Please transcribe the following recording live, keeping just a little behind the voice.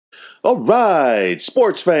All right,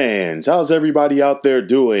 sports fans, how's everybody out there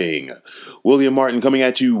doing? William Martin coming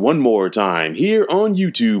at you one more time here on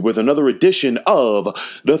YouTube with another edition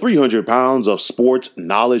of the 300 Pounds of Sports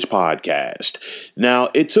Knowledge podcast. Now,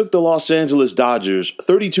 it took the Los Angeles Dodgers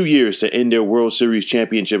 32 years to end their World Series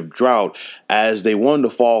championship drought as they won the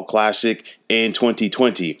Fall Classic in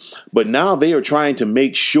 2020. But now they are trying to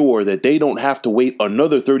make sure that they don't have to wait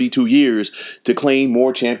another 32 years to claim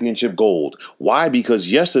more championship gold. Why?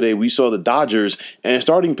 Because yesterday we saw the Dodgers and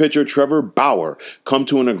starting pitcher Trevor Bauer come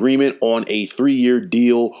to an agreement on a 3-year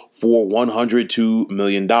deal for $102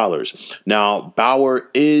 million. Now, Bauer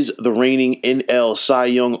is the reigning NL Cy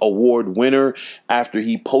Young Award winner after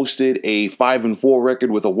he posted a 5-4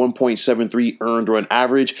 record with a 1.73 earned run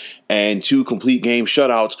average and 2 complete game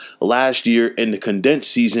shutouts last year in the condensed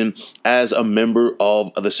season as a member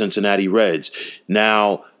of the Cincinnati Reds.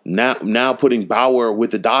 Now putting Bauer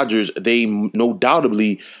with the Dodgers, they no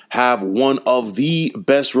doubtably have one of the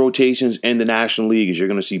best rotations in the National League. As you're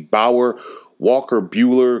going to see Bauer, Walker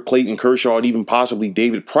Buehler, Clayton Kershaw, and even possibly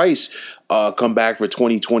David Price come back for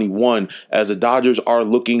 2021 as the Dodgers are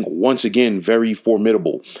looking once again very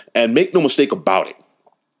formidable. And make no mistake about it,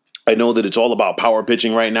 I know that it's all about power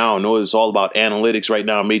pitching right now. I know it's all about analytics right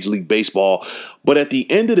now in Major League Baseball. But at the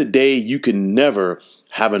end of the day, you can never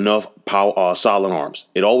have enough solid arms.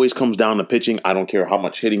 It always comes down to pitching. I don't care how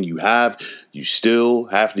much hitting you have. You still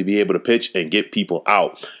have to be able to pitch and get people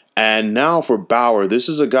out. And now for Bauer, this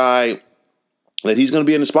is a guy that he's going to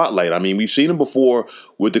be in the spotlight. I mean, we've seen him before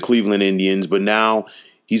with the Cleveland Indians, but now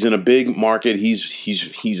he's in a big market.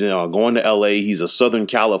 He's going to LA. He's a Southern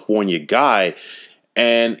California guy.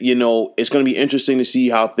 And, you know, it's going to be interesting to see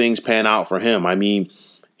how things pan out for him. I mean,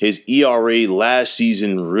 his ERA last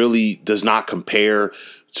season really does not compare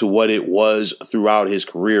to what it was throughout his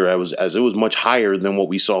career, as it was much higher than what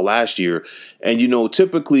we saw last year. And, you know,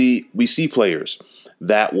 typically we see players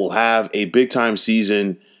that will have a big-time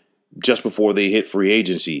season just before they hit free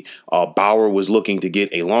agency. Bauer was looking to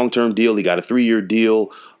get a long-term deal. He got a 3-year deal,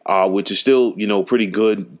 which is still, you know, pretty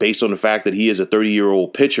good based on the fact that he is a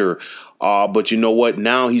 30-year-old pitcher. But you know what?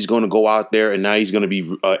 Now he's going to go out there and now he's going to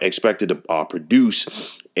be expected to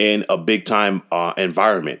produce in a big-time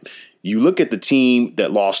environment. You look at the team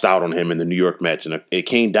that lost out on him in the New York Mets, and it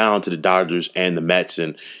came down to the Dodgers and the Mets.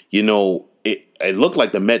 And, you know, it looked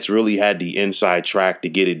like the Mets really had the inside track to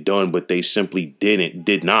get it done, but they simply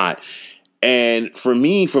did not. And for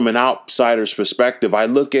me, from an outsider's perspective, I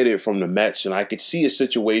look at it from the Mets, and I could see a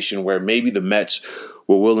situation where maybe the Mets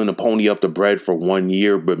were willing to pony up the bread for 1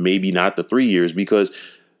 year, but maybe not the 3 years, because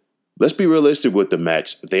let's be realistic with the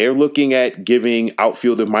Mets. They're looking at giving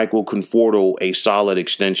outfielder Michael Conforto a solid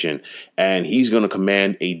extension, and he's going to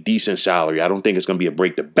command a decent salary. I don't think it's going to be a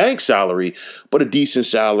break-the-bank salary, but a decent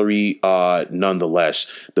salary nonetheless.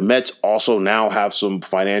 The Mets also now have some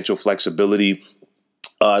financial flexibility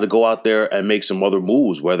to go out there and make some other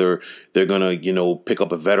moves, whether they're going to, you know, pick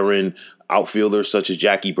up a veteran outfielder such as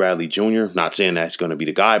Jackie Bradley Jr. Not saying that's going to be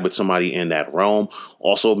the guy, but somebody in that realm.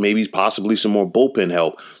 Also, maybe possibly some more bullpen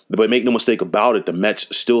help. But make no mistake about it, the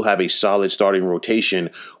Mets still have a solid starting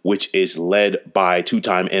rotation, which is led by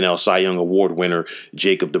 2-time NL Cy Young Award winner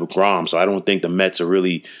Jacob deGrom. So I don't think the Mets are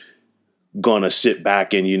really gonna sit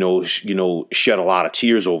back and, you know, shed a lot of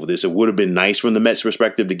tears over this. It would have been nice from the Mets'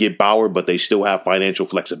 perspective to get Bauer, but they still have financial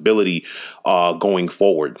flexibility going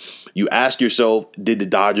forward. You ask yourself, did the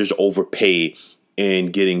Dodgers overpay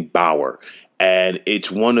in getting Bauer? And it's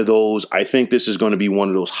one of those, I think this is going to be one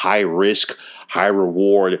of those high risk, high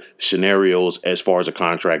reward scenarios as far as a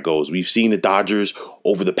contract goes. We've seen the Dodgers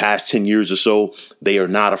over the past 10 years or so. They are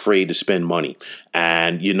not afraid to spend money.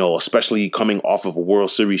 And, you know, especially coming off of a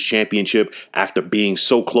World Series championship after being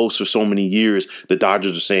so close for so many years, the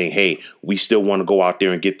Dodgers are saying, hey, we still want to go out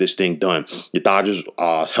there and get this thing done. The Dodgers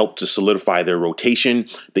helped to solidify their rotation.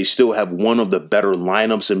 They still have one of the better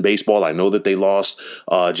lineups in baseball. I know that they lost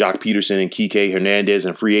Jock Peterson and Kike Hernandez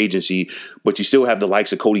in free agency, but you still have the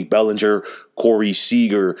likes of Cody Bellinger, Corey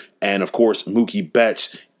Seager, and, of course, Mookie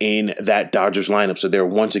Betts in that Dodgers lineup. So they're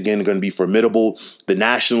once again going to be formidable. The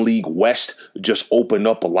National League West just opened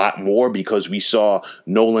up a lot more because we saw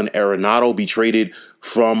Nolan Arenado be traded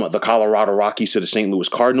from the Colorado Rockies to the St. Louis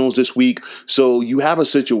Cardinals this week. So you have a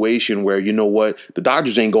situation where, you know what, the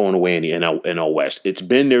Dodgers ain't going away in the NL West. It's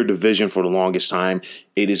been their division for the longest time.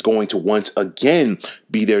 It is going to once again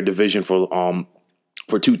be their division for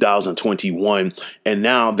 2021. And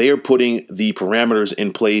now they're putting the parameters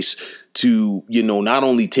in place to, not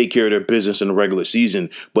only take care of their business in the regular season,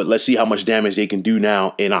 but let's see how much damage they can do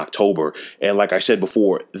now in October. And like I said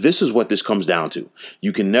before, this is what this comes down to.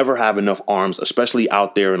 You can never have enough arms, especially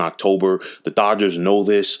out there in October. The Dodgers know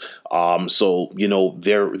this. So,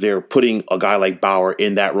 they're putting a guy like Bauer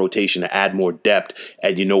in that rotation to add more depth.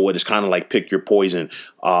 And you know what? It's kind of like pick your poison,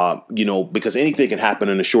 because anything can happen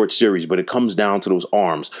in a short series, but it comes down to those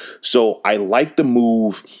arms. So I like the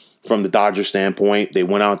move from the Dodgers standpoint. They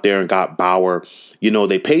went out there and got Bauer.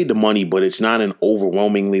 They paid the money, but it's not an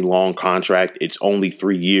overwhelmingly long contract. It's only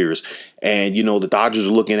 3 years. And, the Dodgers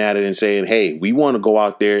are looking at it and saying, hey, we want to go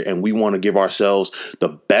out there and we want to give ourselves the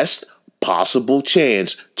best possible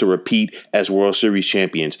chance to repeat as World Series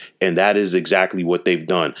champions. And that is exactly what they've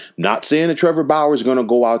done. Not saying that Trevor Bauer is going to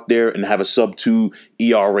go out there and have a sub-2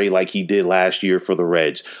 ERA like he did last year for the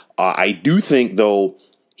Reds. I do think, though,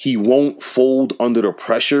 he won't fold under the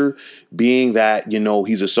pressure, being that,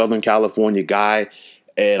 he's a Southern California guy.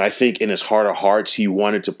 And I think in his heart of hearts, he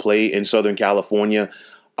wanted to play in Southern California.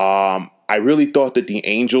 I really thought that the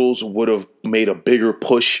Angels would have made a bigger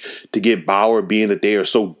push to get Bauer, being that they are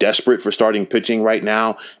so desperate for starting pitching right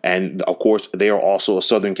now. And of course, they are also a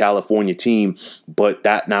Southern California team, but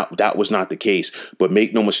that was not the case. But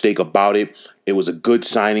make no mistake about it, it was a good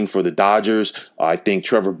signing for the Dodgers. I think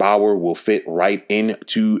Trevor Bauer will fit right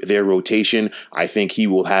into their rotation. I think he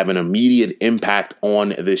will have an immediate impact on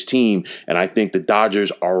this team. And I think the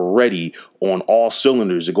Dodgers are ready on all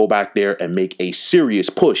cylinders to go back there and make a serious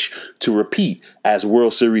push to repeat as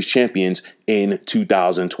World Series champions in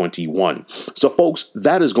 2021. So, folks,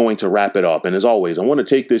 that is going to wrap it up. And as always, I want to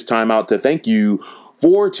take this time out to thank you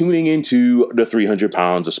for tuning into the 300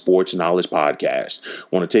 Pounds of Sports Knowledge podcast. I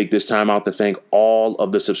want to take this time out to thank all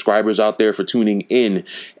of the subscribers out there for tuning in.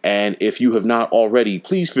 And if you have not already,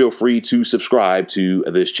 please feel free to subscribe to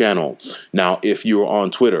this channel. Now, if you're on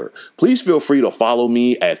Twitter, please feel free to follow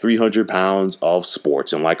me at 300 Pounds of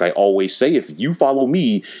Sports. And like I always say, if you follow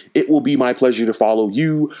me, it will be my pleasure to follow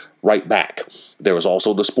you right back. There is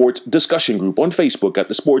also the sports discussion group on Facebook at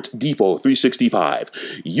the Sports Depot 365.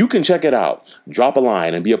 You can check it out, drop a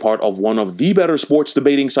line, and be a part of one of the better sports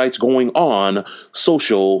debating sites going on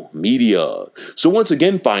social media. So once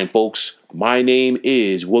again, fine folks, my name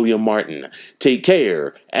is William Martin. Take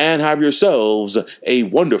care and have yourselves a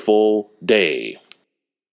wonderful day.